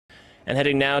And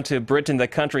heading now to Britain, the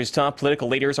country's top political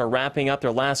leaders are wrapping up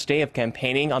their last day of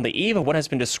campaigning on the eve of what has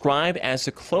been described as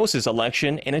the closest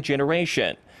election in a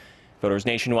generation. Voters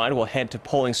nationwide will head to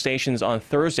polling stations on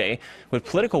Thursday, with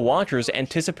political watchers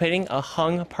anticipating a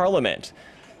hung parliament.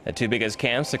 The two biggest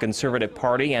camps, the Conservative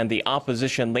Party and the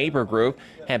opposition Labour group,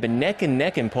 have been neck and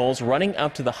neck in polls running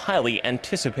up to the highly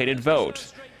anticipated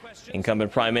vote.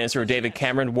 Incumbent Prime Minister David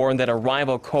Cameron warned that a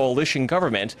rival coalition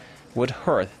government would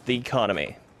hurt the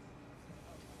economy.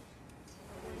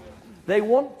 They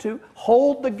want to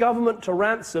hold the government to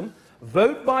ransom,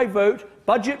 vote by vote,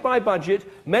 budget by budget,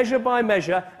 measure by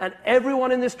measure, and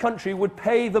everyone in this country would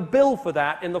pay the bill for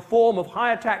that in the form of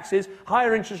higher taxes,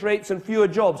 higher interest rates and fewer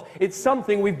jobs. It's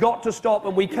something we've got to stop,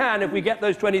 and we can if we get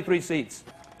those 23 seats.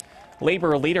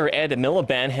 Labour leader Ed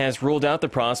Miliband has ruled out the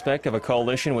prospect of a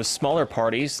coalition with smaller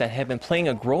parties that have been playing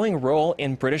a growing role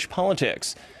in British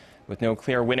politics. With no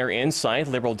clear winner in sight,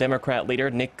 Liberal Democrat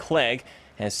leader Nick Clegg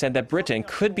has said that Britain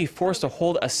could be forced to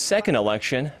hold a second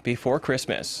election before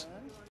Christmas.